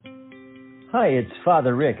Hi, it's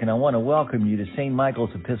Father Rick, and I want to welcome you to St. Michael's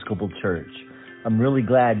Episcopal Church. I'm really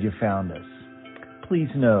glad you found us. Please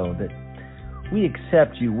know that we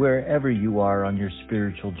accept you wherever you are on your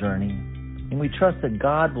spiritual journey, and we trust that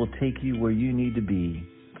God will take you where you need to be,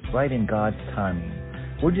 right in God's timing.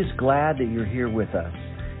 We're just glad that you're here with us,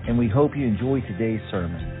 and we hope you enjoy today's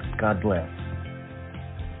sermon. God bless.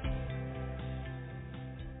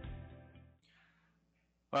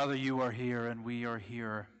 Father, you are here, and we are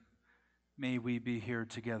here. May we be here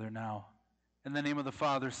together now. In the name of the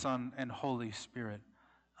Father, Son, and Holy Spirit.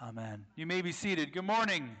 Amen. You may be seated. Good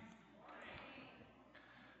morning.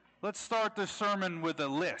 Let's start the sermon with a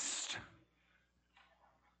list. I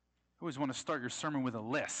always want to start your sermon with a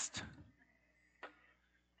list.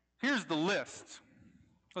 Here's the list.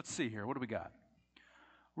 Let's see here. What do we got?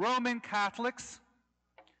 Roman Catholics,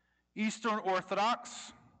 Eastern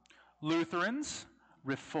Orthodox, Lutherans,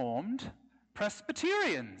 Reformed,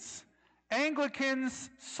 Presbyterians,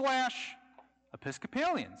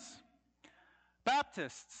 Anglicans/Episcopalians,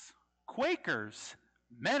 Baptists, Quakers,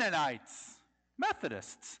 Mennonites,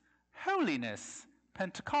 Methodists, Holiness,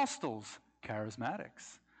 Pentecostals,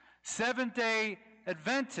 Charismatics, Seventh-day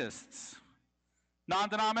Adventists,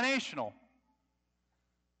 non-denominational.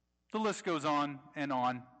 The list goes on and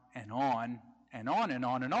on and on and on and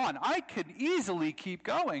on and on. I could easily keep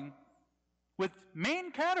going with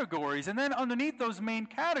main categories, and then underneath those main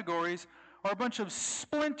categories are a bunch of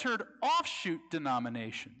splintered offshoot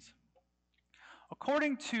denominations.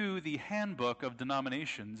 According to the Handbook of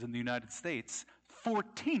Denominations in the United States,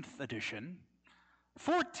 14th edition,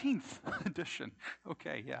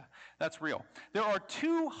 okay, yeah, that's real. There are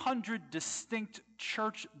 200 distinct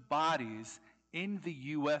church bodies in the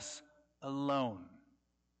U.S. alone.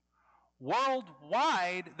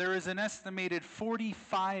 Worldwide, there is an estimated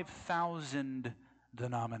 45,000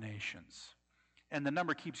 denominations, and the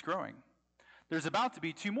number keeps growing. There's about to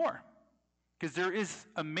be 2 more, because there is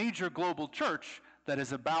a major global church that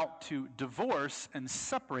is about to divorce and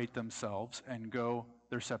separate themselves and go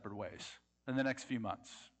their separate ways in the next few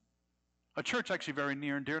months. A church actually very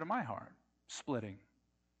near and dear to my heart, splitting.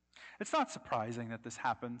 It's not surprising that this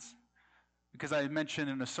happens, because I mentioned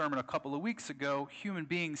in a sermon a couple of weeks ago, human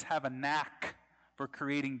beings have a knack for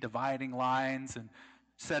creating dividing lines and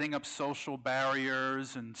setting up social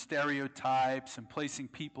barriers and stereotypes and placing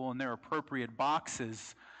people in their appropriate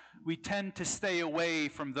boxes. We tend to stay away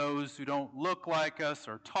from those who don't look like us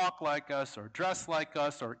or talk like us or dress like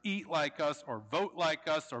us or eat like us or vote like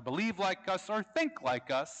us or believe like us or think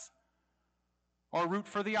like us or root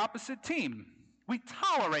for the opposite team. We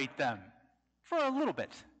tolerate them for a little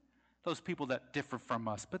bit, those people that differ from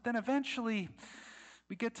us. But then eventually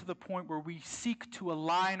we get to the point where we seek to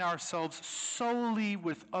align ourselves solely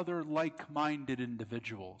with other like-minded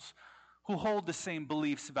individuals who hold the same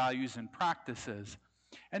beliefs, values, and practices.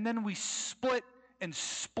 And then we split and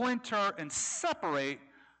splinter and separate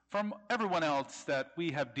from everyone else that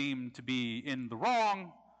we have deemed to be in the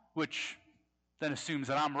wrong, which then assumes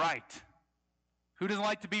that I'm right. Who doesn't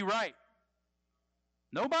like to be right?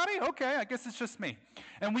 Nobody? Okay, I guess it's just me.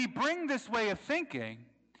 And we bring this way of thinking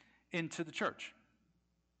into the church,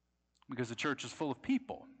 because the church is full of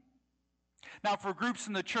people. Now, for groups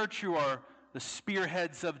in the church who are the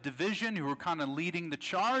spearheads of division, who are kind of leading the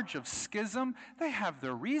charge of schism, they have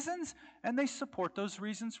their reasons, and they support those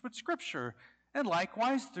reasons with Scripture. And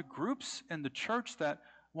likewise, the groups in the church that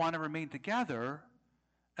want to remain together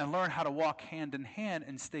and learn how to walk hand in hand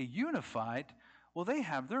and stay unified, well, they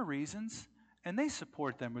have their reasons, and they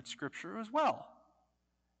support them with Scripture as well.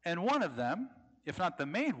 And one of them, if not the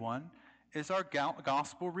main one, is our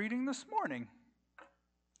gospel reading this morning.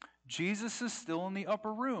 Jesus is still in the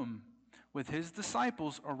upper room with his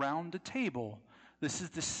disciples around the table. This is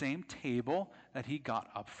the same table that he got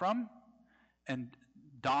up from and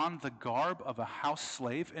donned the garb of a house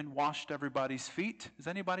slave and washed everybody's feet. Does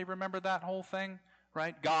anybody remember that whole thing?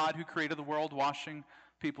 Right? God, who created the world, washing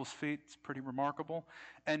people's feet. It's pretty remarkable.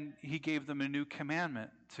 And he gave them a new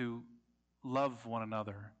commandment to love one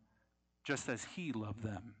another just as he loved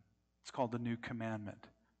them. It's called the New Commandment.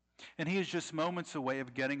 And he is just moments away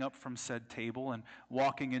of getting up from said table and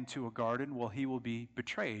walking into a garden. Well, he will be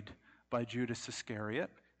betrayed by Judas Iscariot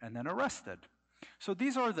and then arrested. So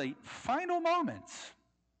these are the final moments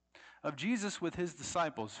of Jesus with his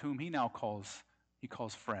disciples, whom he calls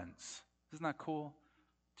friends. Isn't that cool?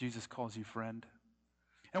 Jesus calls you friend.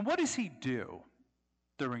 And what does he do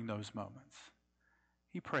during those moments?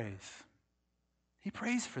 He prays. He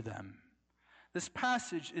prays for them. This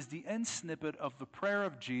passage is the end snippet of the prayer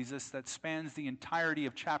of Jesus that spans the entirety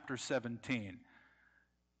of chapter 17.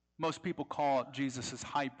 Most people call it Jesus'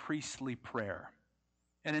 high priestly prayer.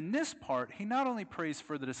 And in this part, he not only prays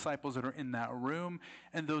for the disciples that are in that room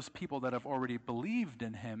and those people that have already believed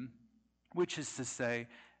in him, which is to say,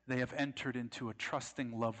 they have entered into a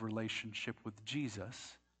trusting love relationship with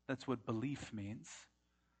Jesus. That's what belief means.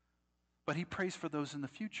 But he prays for those in the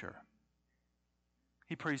future.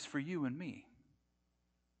 He prays for you and me.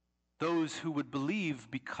 Those who would believe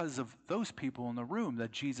because of those people in the room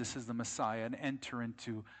that Jesus is the Messiah and enter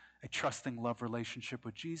into a trusting love relationship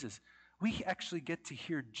with Jesus. We actually get to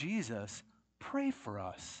hear Jesus pray for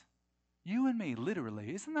us. You and me,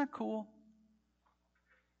 literally. Isn't that cool?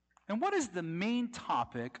 And what is the main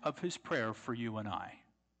topic of his prayer for you and I,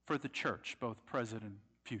 for the church, both present and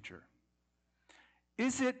future?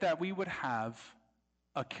 Is it that we would have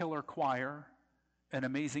a killer choir and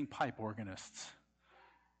amazing pipe organists?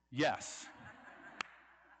 Yes.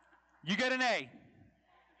 You get an A.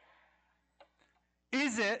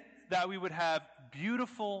 Is it that we would have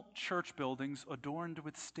beautiful church buildings adorned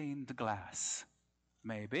with stained glass?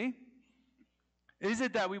 Maybe. Is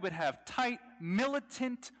it that we would have tight,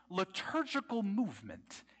 militant, liturgical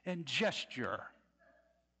movement and gesture?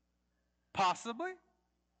 Possibly.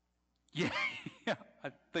 Yeah,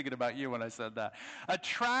 I'm thinking about you when I said that.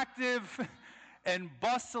 Attractive and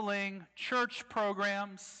bustling church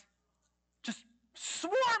programs, just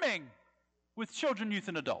swarming with children, youth,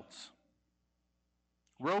 and adults.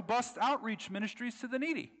 Robust outreach ministries to the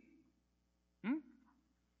needy.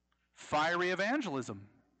 Fiery evangelism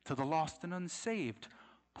to the lost and unsaved.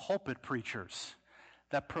 Pulpit preachers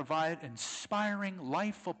that provide inspiring,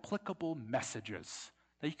 life-applicable messages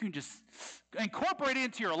that you can just incorporate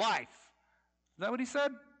into your life. Is that what he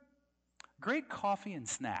said? Great coffee and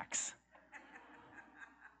snacks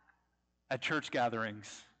at church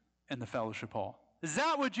gatherings in the fellowship hall. Is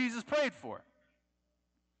that what Jesus prayed for?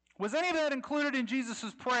 Was any of that included in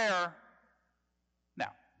Jesus' prayer? No,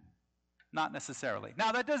 not necessarily.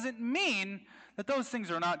 Now, that doesn't mean that those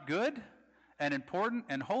things are not good and important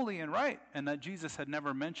and holy and right, and that Jesus had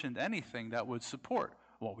never mentioned anything that would support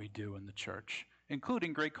what we do in the church,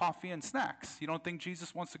 including great coffee and snacks. You don't think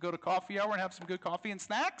Jesus wants to go to coffee hour and have some good coffee and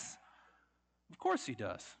snacks? Of course he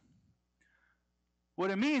does.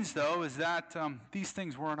 What it means, though, is that these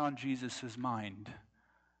things weren't on Jesus' mind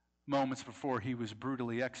moments before he was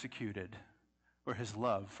brutally executed for his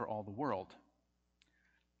love for all the world.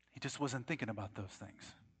 He just wasn't thinking about those things.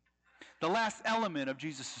 The last element of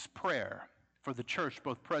Jesus' prayer for the church,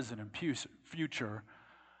 both present and future,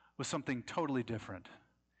 was something totally different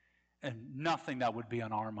and nothing that would be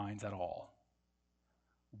on our minds at all.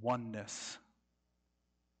 Oneness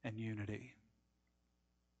and unity.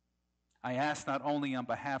 I ask not only on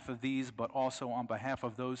behalf of these, but also on behalf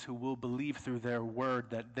of those who will believe through their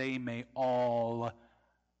word, that they may all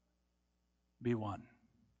be one.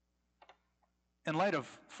 In light of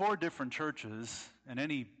 4 different churches in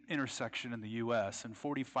any intersection in the U.S. and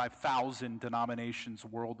 45,000 denominations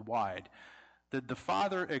worldwide, did the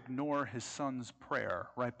Father ignore his Son's prayer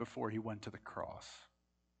right before he went to the cross?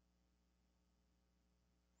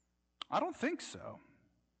 I don't think so.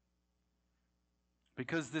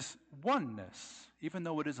 Because this oneness, even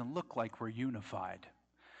though it doesn't look like we're unified,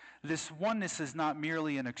 this oneness is not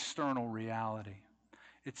merely an external reality.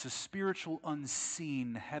 It's a spiritual,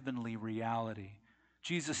 unseen, heavenly reality.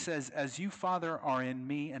 Jesus says, as you, Father, are in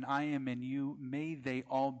me and I am in you, may they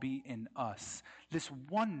all be in us. This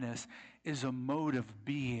oneness is a mode of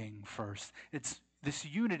being first. This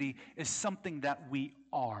unity is something that we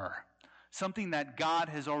are, something that God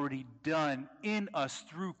has already done in us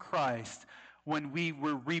through Christ when we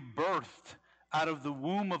were rebirthed out of the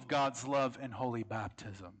womb of God's love and holy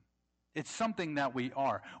baptism. It's something that we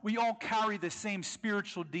are. We all carry the same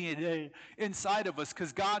spiritual DNA inside of us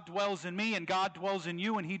because God dwells in me and God dwells in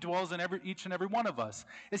you and he dwells in each and every one of us.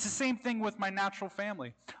 It's the same thing with my natural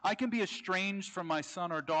family. I can be estranged from my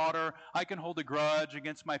son or daughter. I can hold a grudge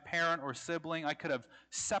against my parent or sibling. I could have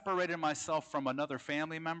separated myself from another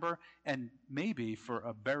family member, and maybe for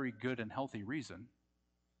a very good and healthy reason.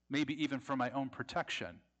 Maybe even for my own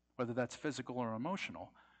protection, whether that's physical or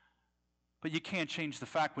emotional. But you can't change the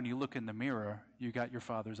fact when you look in the mirror, you got your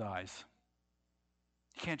Father's eyes.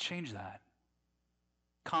 You can't change that.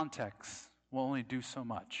 Context will only do so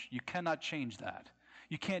much. You cannot change that.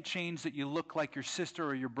 You can't change that you look like your sister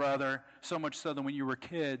or your brother, so much so that when you were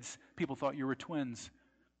kids, people thought you were twins.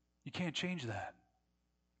 You can't change that.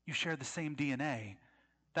 You share the same DNA.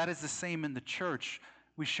 That is the same in the church.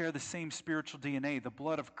 We share the same spiritual DNA. The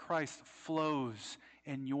blood of Christ flows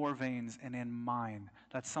in your veins and in mine.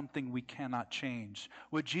 That's something we cannot change.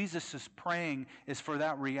 What Jesus is praying is for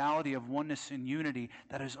that reality of oneness and unity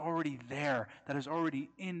that is already there, that is already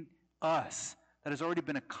in us, that has already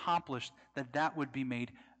been accomplished, that would be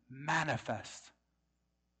made manifest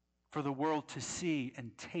for the world to see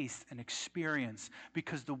and taste and experience.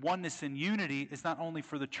 Because the oneness and unity is not only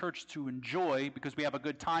for the church to enjoy because we have a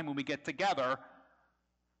good time when we get together,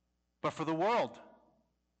 but for the world,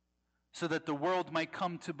 so that the world might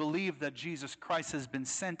come to believe that Jesus Christ has been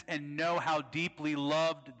sent and know how deeply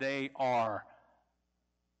loved they are.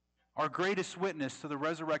 Our greatest witness to the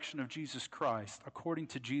resurrection of Jesus Christ, according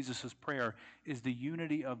to Jesus' prayer, is the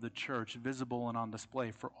unity of the church, visible and on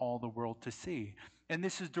display for all the world to see. And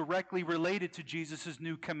this is directly related to Jesus'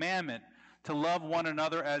 new commandment, to love one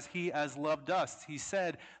another as he has loved us. He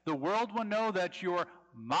said, "The world will know that you're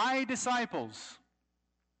my disciples,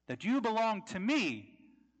 that you belong to me,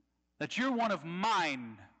 that you're one of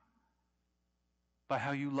mine, by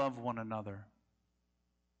how you love one another."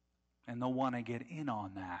 And they'll want to get in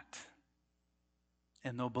on that.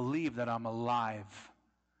 And they'll believe that I'm alive,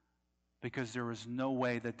 because there is no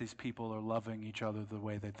way that these people are loving each other the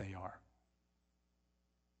way that they are.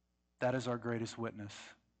 That is our greatest witness.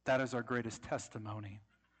 That is our greatest testimony.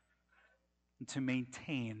 And to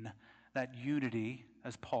maintain that unity,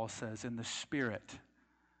 as Paul says, in the Spirit,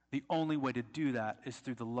 the only way to do that is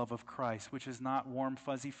through the love of Christ, which is not warm,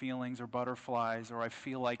 fuzzy feelings or butterflies or I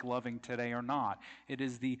feel like loving today or not. It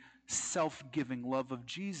is the self-giving love of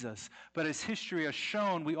Jesus. But as history has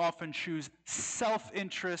shown, we often choose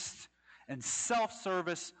self-interest and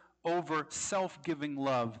self-service over self-giving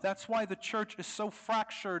love. That's why the church is so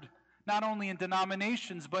fractured, not only in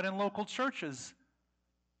denominations, but in local churches.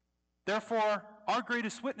 Therefore, our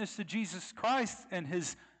greatest witness to Jesus Christ and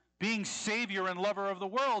his being Savior and lover of the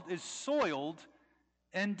world is soiled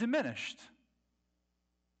and diminished.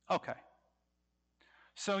 Okay.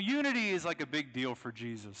 So unity is like a big deal for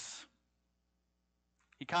Jesus.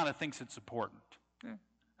 He kind of thinks it's important.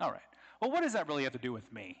 All right. Well, what does that really have to do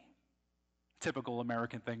with me? Typical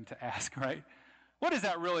American thing to ask, right? What does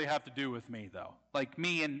that really have to do with me, though? Like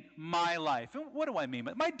me and my life. And what do I mean?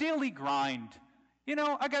 My daily grind. You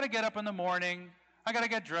know, I got to get up in the morning. I got to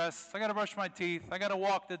get dressed. I got to brush my teeth. I got to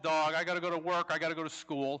walk the dog. I got to go to work. I got to go to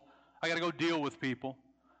school. I got to go deal with people.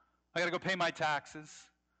 I got to go pay my taxes.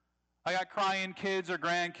 I got crying kids or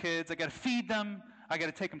grandkids. I got to feed them. I got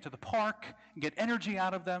to take them to the park and get energy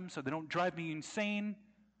out of them so they don't drive me insane.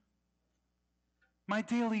 My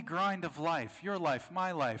daily grind of life, your life,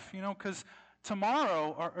 my life, you know, because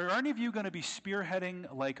tomorrow, are any of you going to be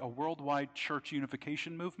spearheading like a worldwide church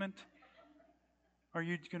unification movement? Are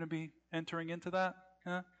you going to be entering into that?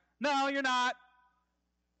 Huh? No, you're not.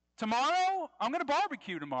 Tomorrow, I'm going to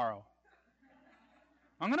barbecue tomorrow.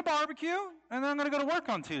 I'm going to barbecue, and then I'm going to go to work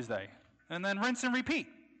on Tuesday, and then rinse and repeat.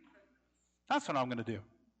 That's what I'm going to do.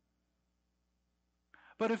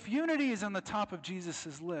 But if unity is on the top of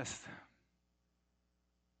Jesus' list,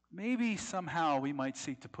 maybe somehow we might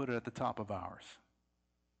seek to put it at the top of ours.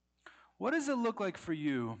 What does it look like for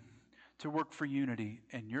you to work for unity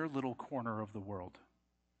in your little corner of the world?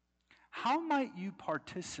 How might you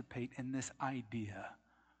participate in this idea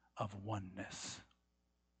of oneness?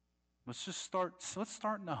 Let's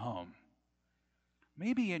start in the home.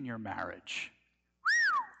 Maybe in your marriage.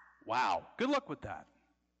 Wow, good luck with that.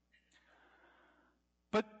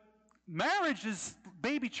 But marriage is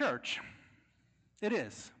baby church. It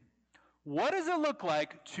is. What does it look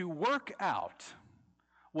like to work out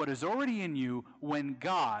what is already in you when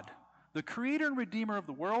God, the creator and redeemer of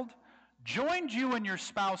the world, joined you and your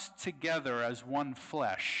spouse together as one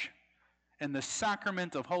flesh in the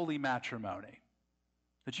sacrament of holy matrimony?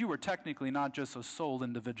 That you are technically not just a sole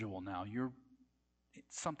individual now, you're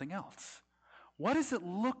something else. What does it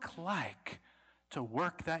look like to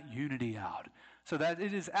work that unity out so that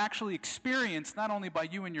it is actually experienced not only by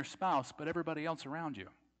you and your spouse, but everybody else around you?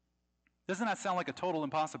 Doesn't that sound like a total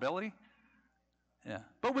impossibility? Yeah.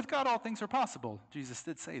 But with God, all things are possible. Jesus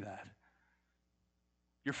did say that.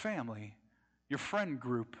 Your family, your friend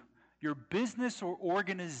group, your business or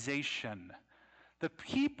organization, the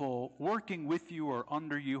people working with you or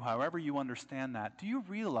under you, however you understand that, do you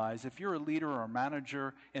realize if you're a leader or a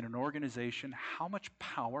manager in an organization, how much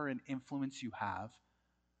power and influence you have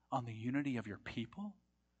on the unity of your people?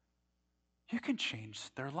 You can change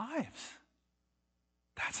their lives.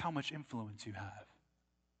 That's how much influence you have.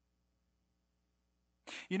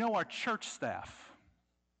 You know, our church staff,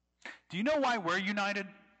 do you know why we're united?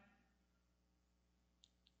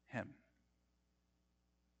 Him.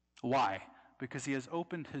 Why? Because he has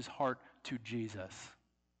opened his heart to Jesus.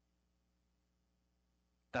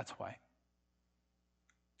 That's why.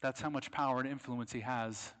 That's how much power and influence he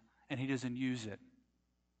has, and he doesn't use it.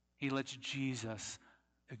 He lets Jesus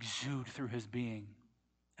exude through his being,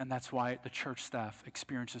 and that's why the church staff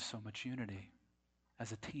experiences so much unity.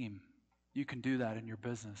 as a team. You can do that in your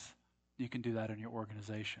business. You can do that in your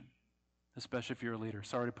organization, especially if you're a leader.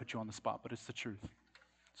 Sorry to put you on the spot, but it's the truth.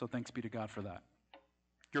 So thanks be to God for that.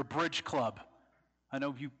 Your bridge club. I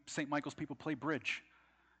know you St. Michael's people play bridge.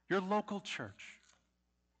 Your local church.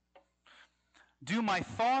 Do my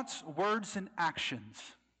thoughts, words, and actions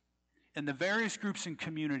in the various groups and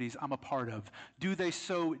communities I'm a part of, do they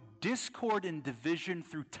sow discord and division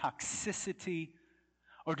through toxicity,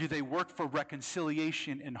 or do they work for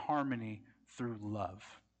reconciliation and harmony through love?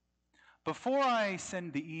 Before I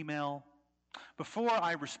send the email, before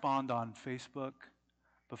I respond on Facebook,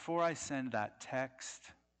 before I send that text,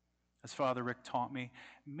 as Father Rick taught me,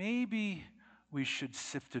 maybe we should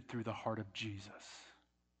sift it through the heart of Jesus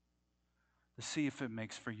to see if it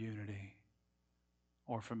makes for unity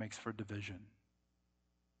or if it makes for division.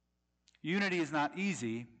 Unity is not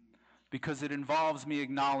easy because it involves me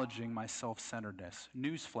acknowledging my self-centeredness.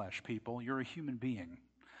 Newsflash, people, you're a human being.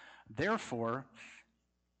 Therefore,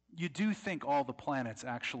 you do think all the planets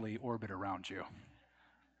actually orbit around you.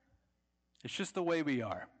 It's just the way we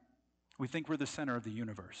are. We think we're the center of the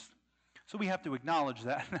universe. So we have to acknowledge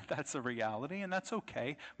that that's a reality, and that's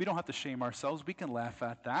okay. We don't have to shame ourselves. We can laugh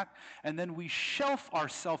at that. And then we shelf our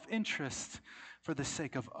self-interest for the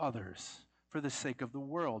sake of others, for the sake of the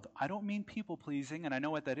world. I don't mean people-pleasing, and I know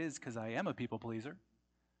what that is because I am a people-pleaser.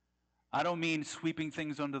 I don't mean sweeping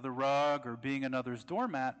things under the rug or being another's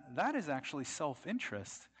doormat. That is actually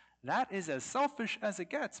self-interest. That is as selfish as it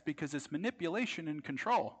gets because it's manipulation and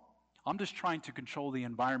control. I'm just trying to control the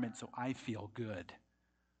environment so I feel good.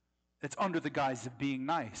 It's under the guise of being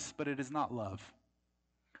nice, but it is not love.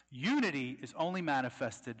 Unity is only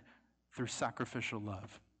manifested through sacrificial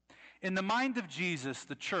love. In the mind of Jesus,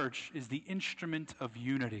 the church is the instrument of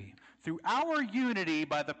unity. Through our unity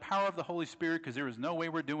by the power of the Holy Spirit, because there is no way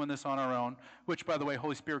we're doing this on our own, which, by the way,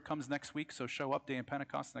 Holy Spirit comes next week, so show up day in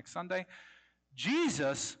Pentecost next Sunday.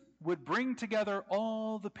 Jesus would bring together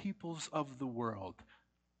all the peoples of the world.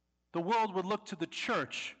 The world would look to the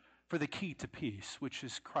church for the key to peace, which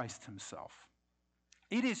is Christ himself.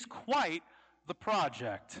 It is quite the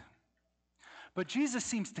project. But Jesus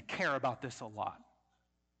seems to care about this a lot.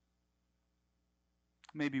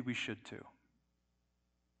 Maybe we should too.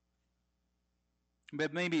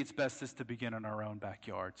 But maybe it's best just to begin in our own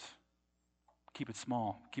backyards. Keep it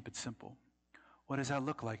small, keep it simple. What does that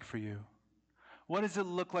look like for you? What does it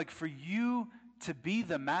look like for you to be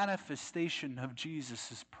the manifestation of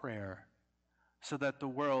Jesus' prayer so that the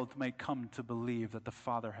world may come to believe that the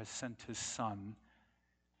Father has sent his Son,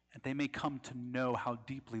 and they may come to know how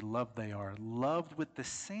deeply loved they are, loved with the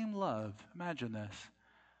same love, imagine this,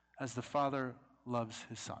 as the Father loves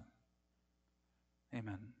his Son.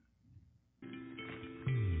 Amen.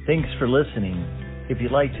 Thanks for listening. If you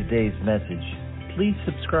liked today's message, please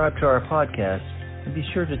subscribe to our podcast and be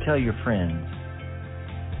sure to tell your friends.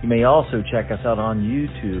 You may also check us out on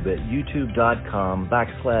YouTube at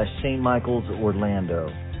youtube.com/St. Michael's Orlando.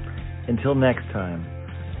 Until next time,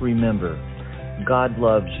 remember, God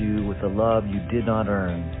loves you with a love you did not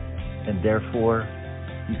earn, and therefore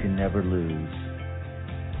you can never lose.